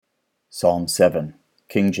Psalm 7,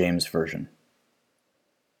 King James Version.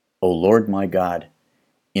 O Lord my God,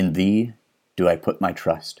 in Thee do I put my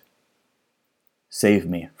trust. Save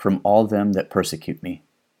me from all them that persecute me,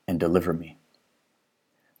 and deliver me.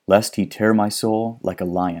 Lest he tear my soul like a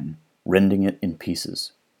lion, rending it in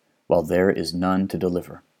pieces, while there is none to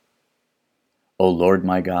deliver. O Lord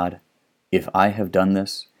my God, if I have done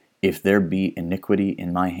this, if there be iniquity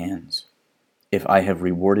in my hands, if I have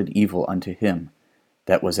rewarded evil unto him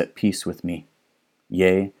that was at peace with me,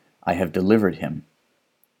 yea, I have delivered him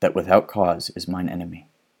that without cause is mine enemy.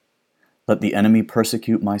 Let the enemy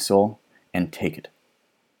persecute my soul, and take it.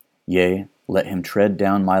 Yea, let him tread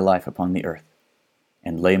down my life upon the earth,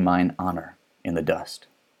 and lay mine honor in the dust.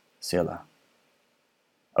 Selah.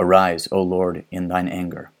 Arise, O Lord, in thine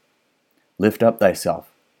anger. Lift up thyself,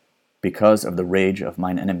 because of the rage of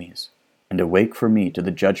mine enemies, and awake for me to the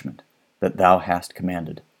judgment that thou hast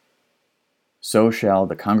commanded. So shall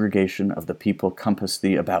the congregation of the people compass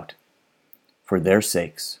thee about. For their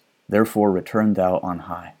sakes, therefore return thou on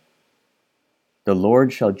high. The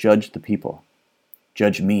Lord shall judge the people.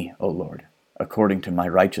 Judge me, O Lord, according to my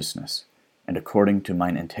righteousness, and according to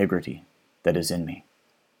mine integrity that is in me.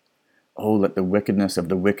 O let the wickedness of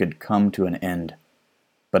the wicked come to an end,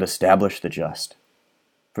 but establish the just.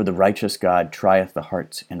 For the righteous God trieth the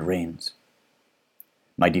hearts and reins.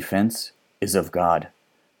 My defense is of God,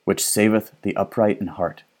 which saveth the upright in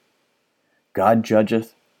heart. God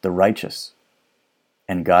judgeth the righteous,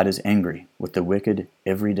 and God is angry with the wicked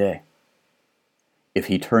every day. If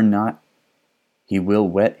he turn not, he will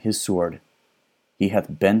whet his sword. He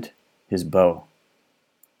hath bent his bow,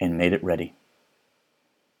 and made it ready.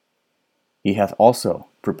 He hath also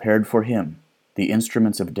prepared for him the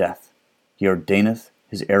instruments of death. He ordaineth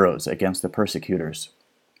his arrows against the persecutors.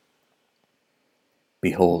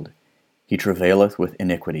 Behold, he travaileth with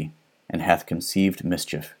iniquity, and hath conceived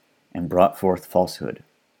mischief, and brought forth falsehood.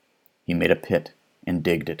 He made a pit, and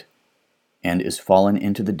digged it, and is fallen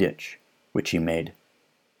into the ditch which he made.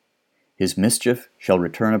 His mischief shall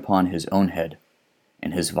return upon his own head,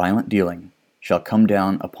 and his violent dealing shall come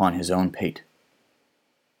down upon his own pate.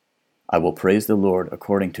 I will praise the Lord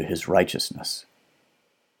according to his righteousness,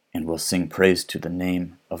 and will sing praise to the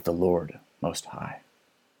name of the Lord Most High.